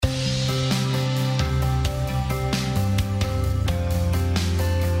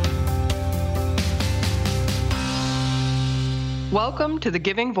Welcome to the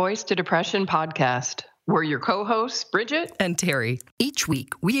Giving Voice to Depression podcast. We're your co-hosts, Bridget and Terry. Each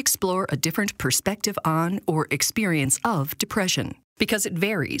week, we explore a different perspective on or experience of depression because it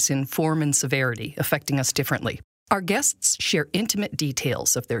varies in form and severity, affecting us differently. Our guests share intimate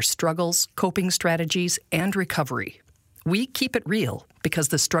details of their struggles, coping strategies, and recovery. We keep it real because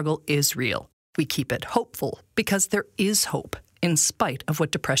the struggle is real. We keep it hopeful because there is hope, in spite of what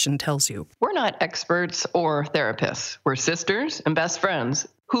depression tells you. We're not experts or therapists. We're sisters and best friends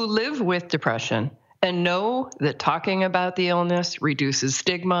who live with depression and know that talking about the illness reduces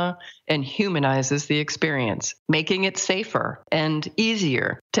stigma and humanizes the experience, making it safer and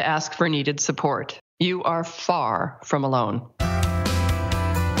easier to ask for needed support. You are far from alone.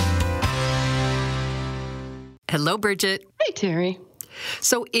 Hello, Bridget. Hey, Terry.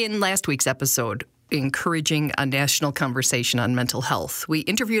 So in last week's episode, encouraging a national conversation on mental health, we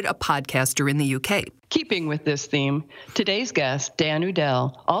interviewed a podcaster in the UK. Keeping with this theme, today's guest, Dan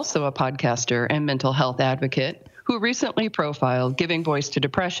Udell, also a podcaster and mental health advocate, who recently profiled giving voice to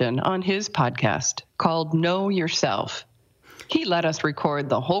depression on his podcast called Know Yourself. He let us record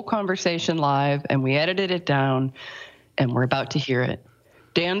the whole conversation live, and we edited it down, and we're about to hear it.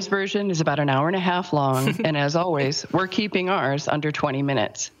 Dan's version is about an hour and a half long, and as always, we're keeping ours under 20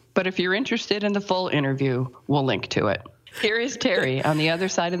 minutes. But if you're interested in the full interview, we'll link to it. Here is Terry on the other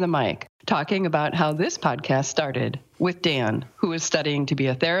side of the mic, talking about how this podcast started with Dan, who is studying to be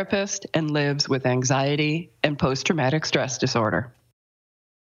a therapist and lives with anxiety and post-traumatic stress disorder.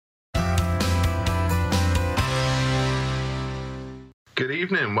 Good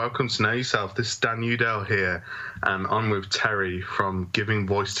evening. Welcome to Know Yourself. This is Dan Udell here, and I'm with Terry from Giving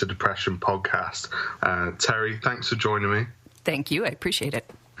Voice to Depression podcast. Terry, thanks for joining me. Thank you. I appreciate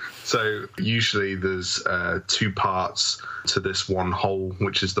it. So usually there's two parts to this one whole,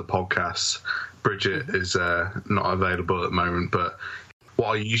 which is the podcast. Bridget is not available at the moment, but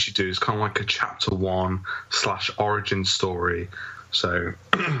what I usually do is kind of like a chapter 1/origin story. So,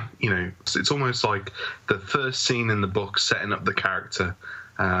 it's almost like the first scene in the book setting up the character.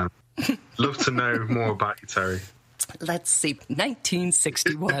 Love to know more about you, Terry. Let's see,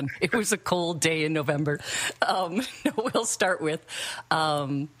 1961. It was a cold day in November. We'll start with,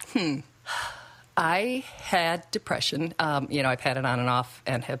 I had depression. I've had it on and off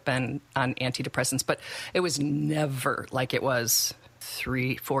and have been on antidepressants, but it was never like it was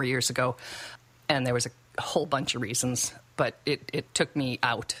 3-4 years ago. And there was a whole bunch of reasons, but it took me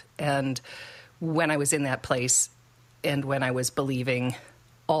out. And when I was in that place and when I was believing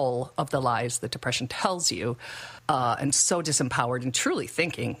all of the lies that depression tells you, and so disempowered and truly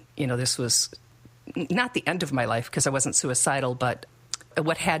thinking, this was not the end of my life because I wasn't suicidal, but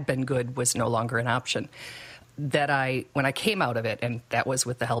what had been good was no longer an option. When I came out of it, and that was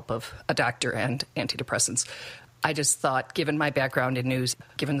with the help of a doctor and antidepressants, I just thought, given my background in news,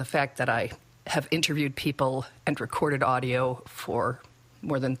 given the fact that I have interviewed people and recorded audio for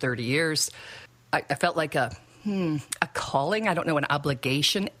more than 30 years, I felt like a calling, I don't know, an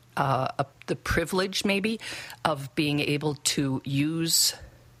obligation, the privilege maybe of being able to use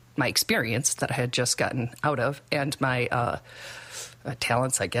my experience that I had just gotten out of and my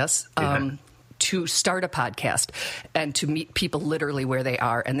talents, I guess, to start a podcast and to meet people literally where they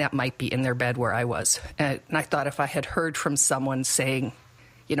are. And that might be in their bed where I was. And I thought if I had heard from someone saying,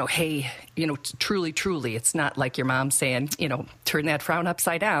 hey, truly, it's not like your mom saying, turn that frown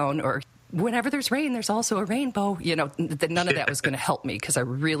upside down, or whenever there's rain, there's also a rainbow. None of that was going to help me because I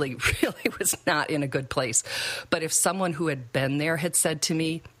really, really was not in a good place. But if someone who had been there had said to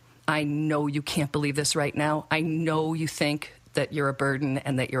me, I know you can't believe this right now. I know you think that you're a burden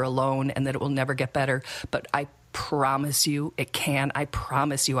and that you're alone and that it will never get better. But I promise you it can. I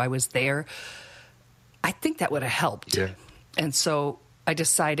promise you I was there. I think that would have helped. Yeah. And so I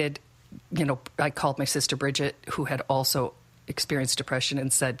decided, I called my sister Bridget, who had also experienced depression,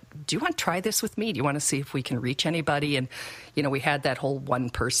 and said, do you want to try this with me? Do you want to see if we can reach anybody? And, we had that whole one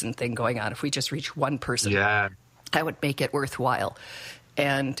person thing going on. If we just reach one person, that would make it worthwhile.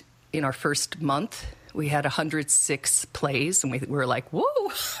 And in our first month, we had 106 plays, and we were like, whoa,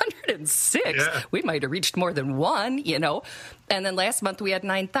 106? Yeah. We might have reached more than one, And then last month we had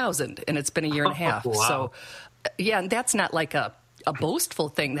 9,000, and it's been a year and a half. Wow. So, and that's not like a boastful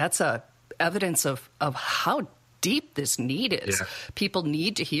thing. That's a evidence of how deep this need is. Yeah. People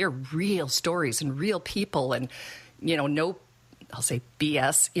need to hear real stories and real people, and no, I'll say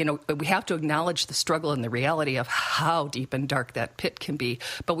BS. We have to acknowledge the struggle and the reality of how deep and dark that pit can be,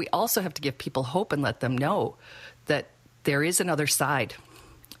 but we also have to give people hope and let them know that there is another side,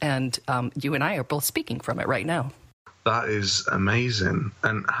 and you and I are both speaking from it right now. That is amazing,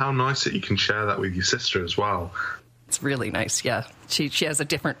 and how nice that you can share that with your sister as well. It's really nice, yeah. She has a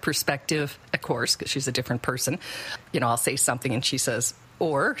different perspective, of course, because she's a different person. I'll say something and she says,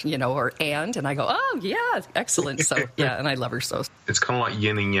 or and I go, oh, yeah, excellent. So, yeah, and I love her so. It's kind of like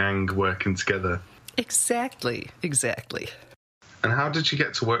yin and yang working together. Exactly. And how did you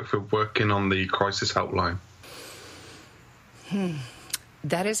get to working on the crisis helpline?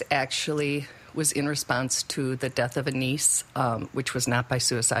 That is actually was in response to the death of a niece, which was not by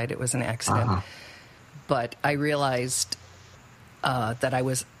suicide. It was an accident. Uh-huh. But I realized that I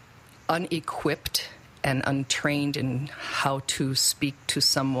was unequipped and untrained in how to speak to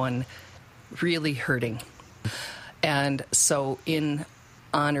someone really hurting. And so in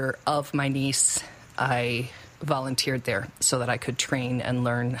honor of my niece, I volunteered there so that I could train and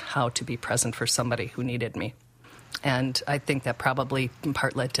learn how to be present for somebody who needed me. And I think that probably in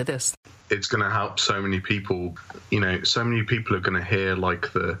part led to this. It's going to help so many people. So many people are going to hear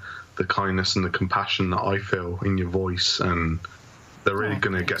like the kindness and the compassion that I feel in your voice, and they're really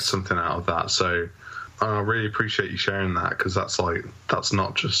going to get something out of that. So I really appreciate you sharing that, because that's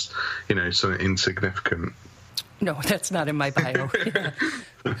not just, something insignificant. No, that's not in my bio.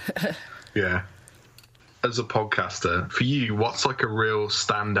 Yeah. As a podcaster, for you, what's like a real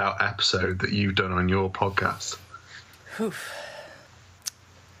standout episode that you've done on your podcast? Oof.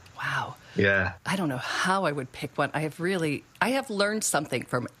 Wow. Yeah. I don't know how I would pick one. I have learned something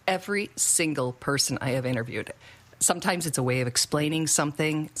from every single person I have interviewed. Sometimes it's a way of explaining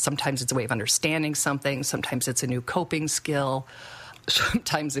something. Sometimes it's a way of understanding something. Sometimes it's a new coping skill.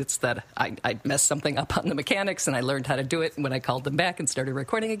 Sometimes it's that I messed something up on the mechanics and I learned how to do it when I called them back and started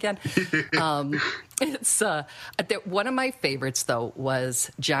recording again. One of my favorites, though,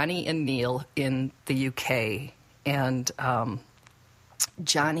 was Johnny and Neil in the UK. And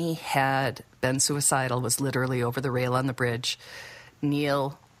Johnny had been suicidal, was literally over the rail on the bridge.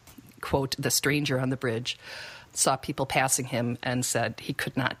 Neil, quote, the stranger on the bridge, saw people passing him and said he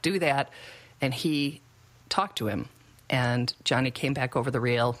could not do that. And he talked to him. And Johnny came back over the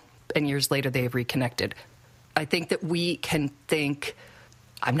rail, and years later they've reconnected. I think that we can think,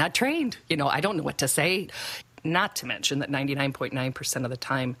 I'm not trained, I don't know what to say. Not to mention that 99.9% of the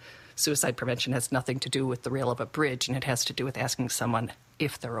time, suicide prevention has nothing to do with the rail of a bridge, and it has to do with asking someone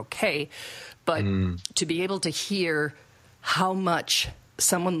if they're okay. But to be able to hear how much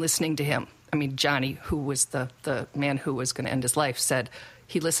someone listening to him, Johnny, who was the man who was going to end his life, said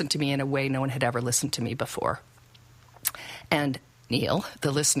he listened to me in a way no one had ever listened to me before. And Neil,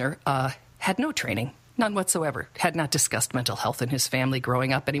 the listener, had no training, none whatsoever, had not discussed mental health in his family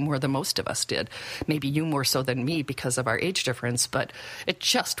growing up any more than most of us did. Maybe you more so than me because of our age difference, but it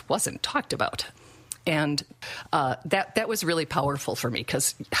just wasn't talked about. And that was really powerful for me,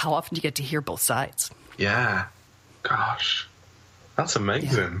 because how often do you get to hear both sides? Yeah. Gosh. That's amazing.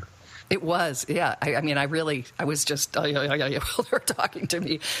 Yeah. It was, yeah. I was just, while they're talking to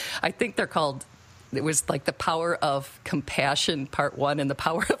me. I think they're called... It was like the power of compassion, part 1, and the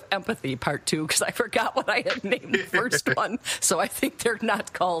power of empathy, part 2, because I forgot what I had named the first one. So I think they're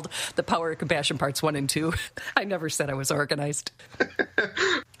not called the power of compassion, parts 1 and 2. I never said I was organized.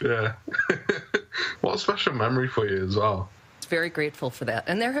 Yeah. What a special memory for you as well. Very grateful for that.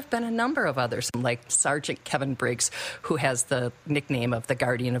 And there have been a number of others, like Sergeant Kevin Briggs, who has the nickname of the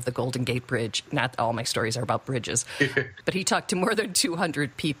Guardian of the Golden Gate Bridge. Not all my stories are about bridges, but he talked to more than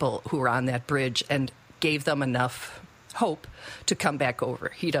 200 people who were on that bridge and gave them enough hope to come back over.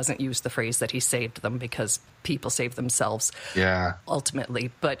 He doesn't use the phrase that he saved them, because people save themselves ultimately.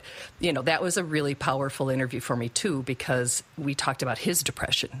 But, that was a really powerful interview for me, too, because we talked about his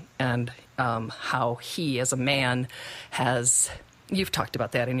depression and how he, as a man, you've talked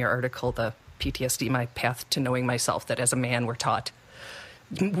about that in your article, the PTSD, My Path to Knowing Myself, that as a man we're taught,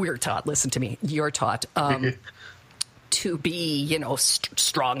 listen to me, you're taught to be,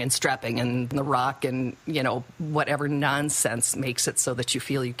 strong and strapping and the rock and, whatever nonsense makes it so that you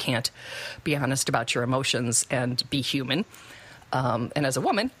feel you can't be honest about your emotions and be human. And as a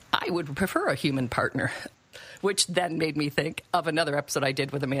woman, I would prefer a human partner, which then made me think of another episode I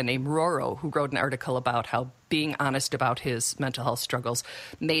did with a man named Roro, who wrote an article about how being honest about his mental health struggles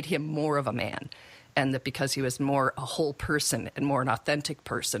made him more of a man. And that because he was more a whole person and more an authentic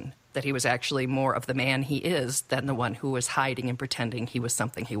person, that he was actually more of the man he is than the one who was hiding and pretending he was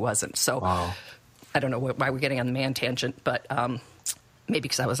something he wasn't. So wow. I don't know why we're getting on the man tangent, but maybe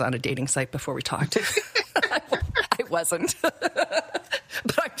because I was on a dating site before we talked. I wasn't.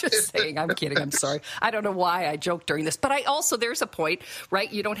 But I'm just saying, I'm kidding, I'm sorry. I don't know why I joked during this. But there's a point,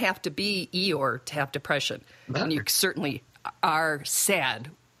 right? You don't have to be Eeyore to have depression. No. And you certainly are sad.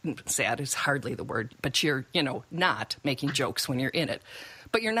 Sad is hardly the word, but you're, not making jokes when you're in it.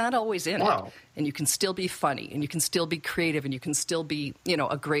 But you're not always in Wow. it. And you can still be funny, and you can still be creative, and you can still be,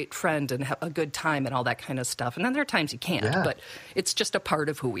 a great friend and have a good time and all that kind of stuff. And then there are times you can't, but it's just a part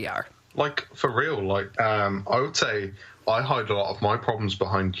of who we are. Like, for real, I would say I hide a lot of my problems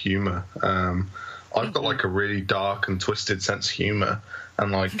behind humour. I've got, like, a really dark and twisted sense of humour.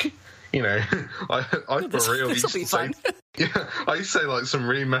 And, like, I for real used to say... Yeah, I used to say, like, some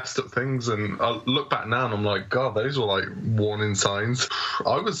really messed up things, and I look back now and I'm like, God, those were, like, warning signs.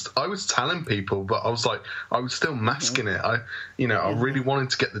 I was telling people, but I was still masking it. I really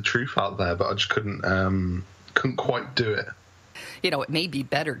wanted to get the truth out there, but I just couldn't quite do it. It may be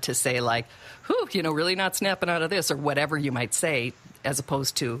better to say, like, whew, really not snapping out of this, or whatever you might say, as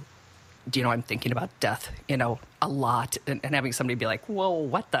opposed to, I'm thinking about death, a lot, and having somebody be like, whoa,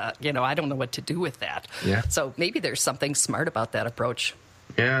 what the, I don't know what to do with that. Yeah. So maybe there's something smart about that approach.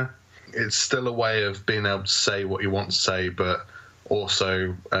 Yeah. It's still a way of being able to say what you want to say, but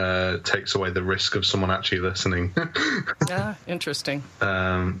also takes away the risk of someone actually listening. Yeah, interesting. So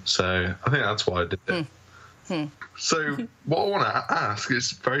I think that's why I did it. So what I want to ask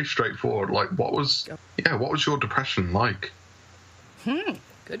is very straightforward. Like, what was your depression like?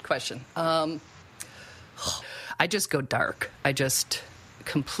 Good question. I just go dark. I just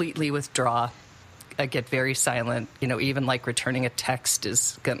completely withdraw. I get very silent. Even like returning a text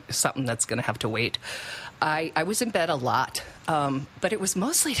is something that's going to have to wait. I was in bed a lot, but it was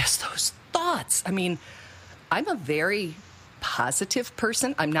mostly just those thoughts. I mean, I'm a very positive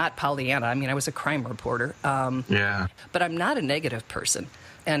person. I'm not Pollyanna. I mean, I was a crime reporter. But I'm not a negative person.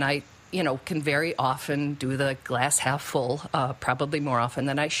 And I, can very often do the glass half full, probably more often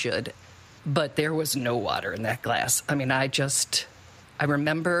than I should. But there was no water in that glass. I mean, I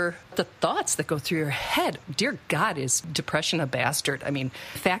remember the thoughts that go through your head. Dear God, is depression a bastard? I mean,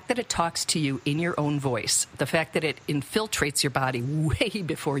 the fact that it talks to you in your own voice, the fact that it infiltrates your body way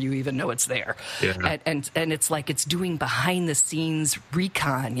before you even know it's there. Yeah. And it's like it's doing behind the scenes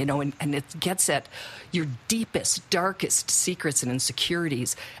recon, and it gets at your deepest, darkest secrets and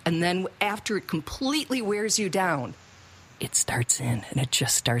insecurities. And then after it completely wears you down, it starts in, and it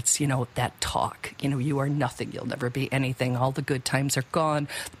just starts, that talk. You are nothing. You'll never be anything. All the good times are gone.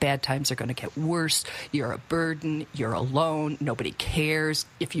 The bad times are going to get worse. You're a burden. You're alone. Nobody cares.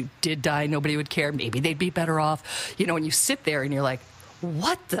 If you did die, nobody would care. Maybe they'd be better off. And you sit there and you're like,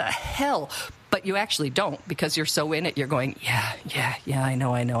 what the hell? But you actually don't, because you're so in it. You're going, yeah, I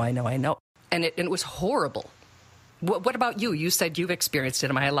know. And it was horrible. What about you? You said you've experienced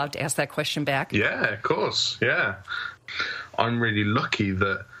it. Am I allowed to ask that question back? Yeah, of course. Yeah. I'm really lucky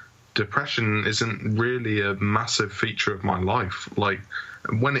that depression isn't really a massive feature of my life. Like,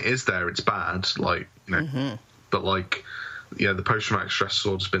 when it is there, it's bad. Like, but the post-traumatic stress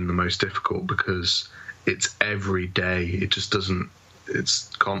disorder's been the most difficult because it's every day. It just doesn't,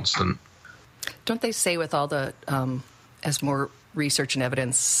 it's constant. Don't they say with all the, as more research and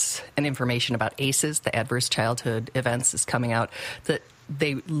evidence and information about ACEs, the adverse childhood events, is coming out, that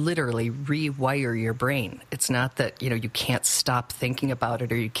they literally rewire your brain. It's not that, you can't stop thinking about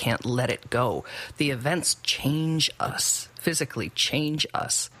it or you can't let it go. The events change us, physically change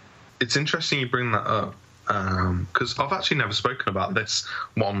us. It's interesting you bring that up, because I've actually never spoken about this,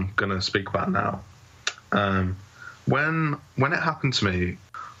 what I'm going to speak about now. When it happened to me,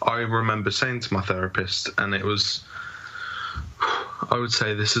 I remember saying to my therapist, and it was, I would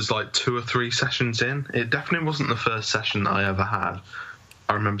say this is like 2 or 3 sessions in. It definitely wasn't the first session I ever had.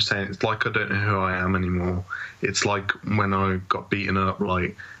 I remember saying, it's like I don't know who I am anymore. It's like when I got beaten up,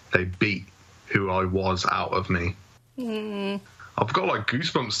 like they beat who I was out of me. I've got like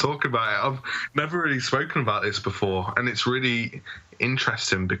goosebumps talking about it. I've never really spoken about this before, and it's really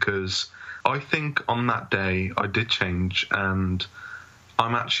interesting because I think on that day I did change, and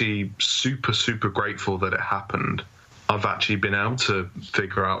I'm actually super, super grateful that it happened. I've actually been able to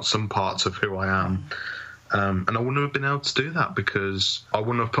figure out some parts of who I am. And I wouldn't have been able to do that because I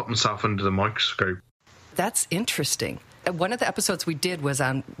wouldn't have put myself under the microscope. That's interesting. One of the episodes we did was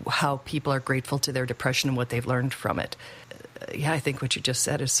on how people are grateful to their depression and what they've learned from it. I think what you just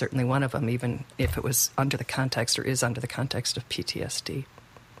said is certainly one of them, even if it was under the context or is under the context of PTSD.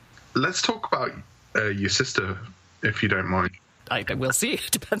 Let's talk about your sister, if you don't mind. I will see.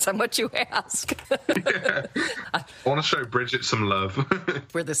 It depends on what you ask. Yeah. I want to show Bridget some love.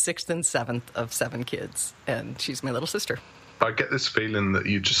 We're the 6th and 7th of 7 kids, and she's my little sister. I get this feeling that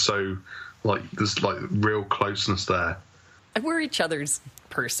you're just so, there's real closeness there. We're each other's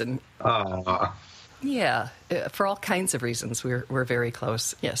person. Yeah, for all kinds of reasons, we're very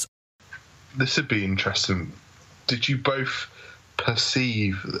close, yes. This would be interesting. Did you both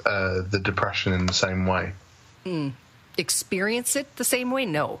perceive the depression in the same way? experience it the same way?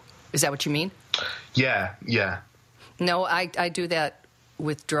 No. Is that what you mean? Yeah. No, I do that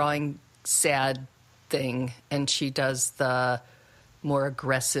withdrawing sad thing, and she does the more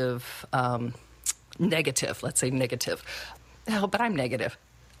aggressive, negative, let's say negative. Oh, but I'm negative,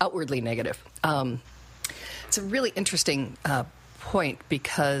 outwardly negative. It's a really interesting point,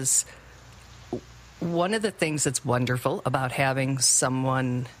 because one of the things that's wonderful about having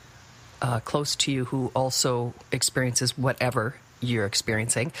someone close to you who also experiences whatever you're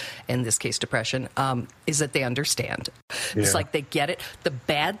experiencing, in this case depression, is that they understand. Yeah. It's like they get it. The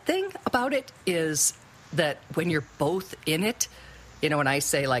bad thing about it is that when you're both in it, you know, when I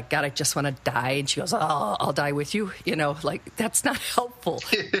say, like, God, I just want to die, and she goes, oh, I'll die with you, you know, like, that's not helpful.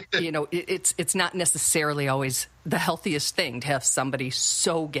 You know, it's not necessarily always the healthiest thing to have somebody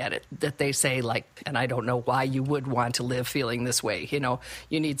so get it that they say, like, and I don't know why you would want to live feeling this way. You know,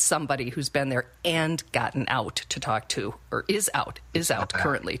 you need somebody who's been there and gotten out to talk to, or is out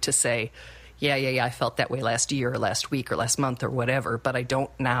currently, to say, yeah, I felt that way last year or last week or last month or whatever, but I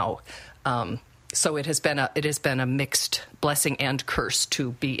don't now. So it has been a mixed blessing and curse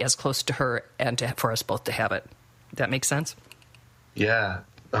to be as close to her and for us both to have it. That makes sense? Yeah,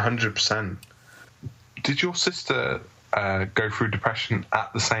 100%. Did your sister go through depression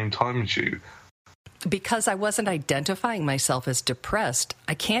at the same time as you? Because I wasn't identifying myself as depressed,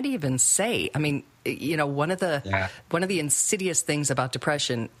 I can't even say. I mean, you know, one of the insidious things about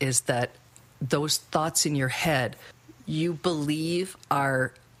depression is that those thoughts in your head you believe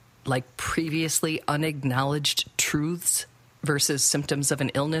are like previously unacknowledged truths versus symptoms of an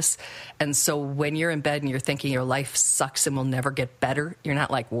illness. And so when you're in bed and you're thinking your life sucks and will never get better, you're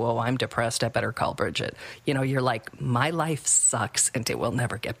not like, whoa, I'm depressed, I better call Bridget. You know, you're like, my life sucks and it will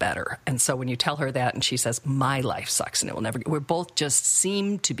never get better. And so when you tell her that and she says, my life sucks and it will never get, we're both just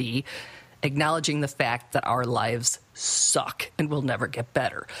seem to be acknowledging the fact that our lives suck and will never get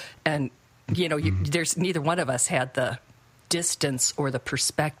better. And, you know, there's neither one of us had the distance or the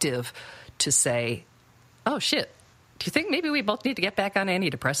perspective to say, oh shit, do you think maybe we both need to get back on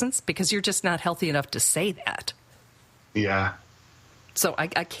antidepressants? Because you're just not healthy enough to say that. Yeah. So I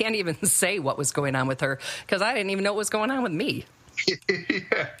can't even say what was going on with her, because I didn't even know what was going on with me.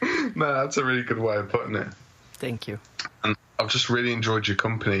 Yeah. No, that's a really good way of putting it. Thank you. And I've just really enjoyed your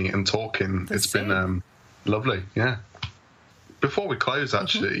company and talking. It's been lovely. Yeah. Before we close,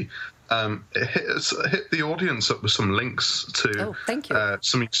 actually, hit the audience up with some links to thank you.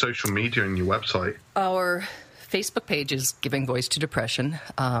 Some social media and your website. Our Facebook page is Giving Voice to Depression,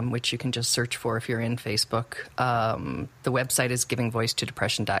 which you can just search for if you're in Facebook. The website is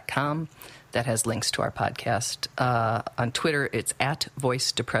givingvoicetodepression.com. That has links to our podcast. On Twitter, it's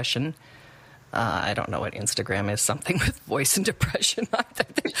 @VoiceDepression. I don't know what Instagram is, something with voice and depression.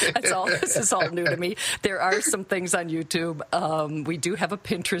 That's all. This is all new to me. There are some things on YouTube. We do have a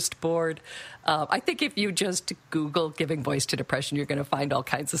Pinterest board. I think if you just Google Giving Voice to Depression, you're going to find all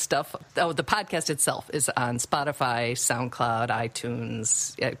kinds of stuff. Oh, the podcast itself is on Spotify, SoundCloud,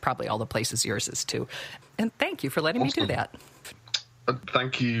 iTunes, probably all the places yours is too. And thank you for letting me do that.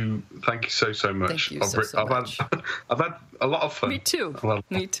 Thank you so much. Thank you so much. I've had a lot of fun. Me too.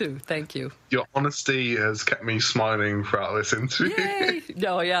 Thank you. Your honesty has kept me smiling throughout this interview. Yay!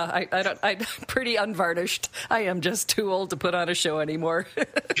 No, yeah, I'm pretty unvarnished. I am just too old to put on a show anymore.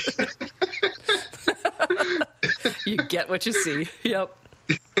 You get what you see. Yep.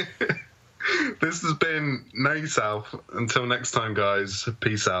 This has been Know Yourself. Until next time, guys.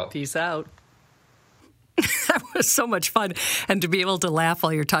 Peace out. Peace out. That was so much fun. And to be able to laugh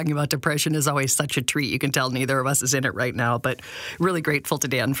while you're talking about depression is always such a treat. You can tell neither of us is in it right now, but really grateful to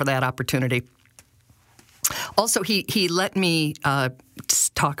Dan for that opportunity. Also, he let me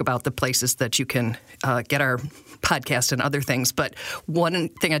talk about the places that you can get our podcast and other things. But one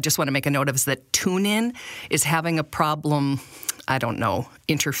thing I just want to make a note of is that TuneIn is having a problem, I don't know,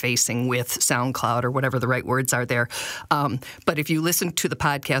 interfacing with SoundCloud or whatever the right words are there. But if you listen to the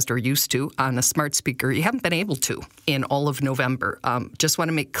podcast, or used to, on a smart speaker, you haven't been able to in all of November. Just want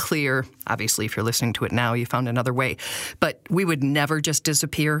to make clear, obviously, if you're listening to it now, you found another way. But we would never just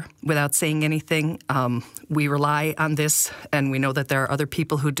disappear without saying anything. We rely on this, and we know that there are other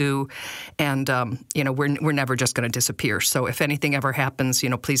people who do. And, we're never just going to disappear. So if anything ever happens,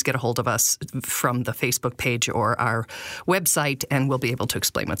 please get a hold of us from the Facebook page or our website, and we'll be able to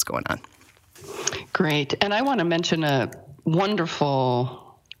explain what's going on. Great. And I want to mention a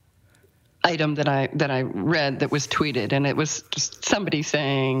wonderful item that I read that was tweeted, and it was just somebody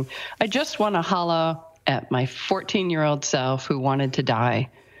saying, I just want to holla at my 14-year-old self who wanted to die.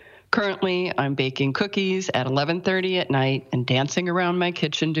 Currently, I'm baking cookies at 11:30 at night and dancing around my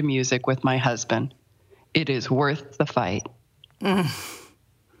kitchen to music with my husband. It is worth the fight.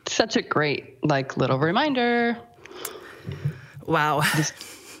 Such a great, little reminder. Wow.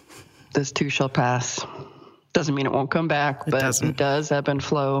 This too shall pass. Doesn't mean it won't come back, but it does ebb and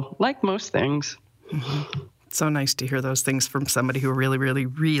flow, like most things. Mm-hmm. It's so nice to hear those things from somebody who really, really,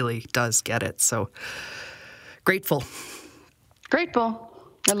 really does get it. So grateful. Grateful.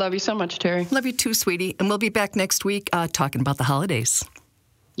 I love you so much, Terry. Love you too, sweetie. And we'll be back next week talking about the holidays.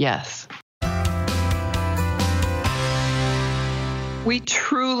 Yes. We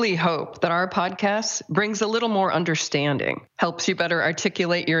truly hope that our podcast brings a little more understanding, helps you better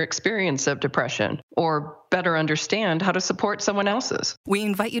articulate your experience of depression, or better understand how to support someone else's. We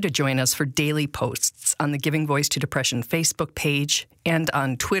invite you to join us for daily posts on the Giving Voice to Depression Facebook page and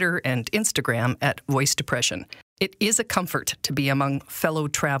on Twitter and Instagram at Voice Depression. It is a comfort to be among fellow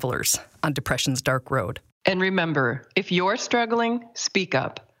travelers on depression's dark road. And remember, if you're struggling, speak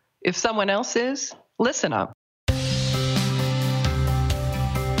up. If someone else is, listen up.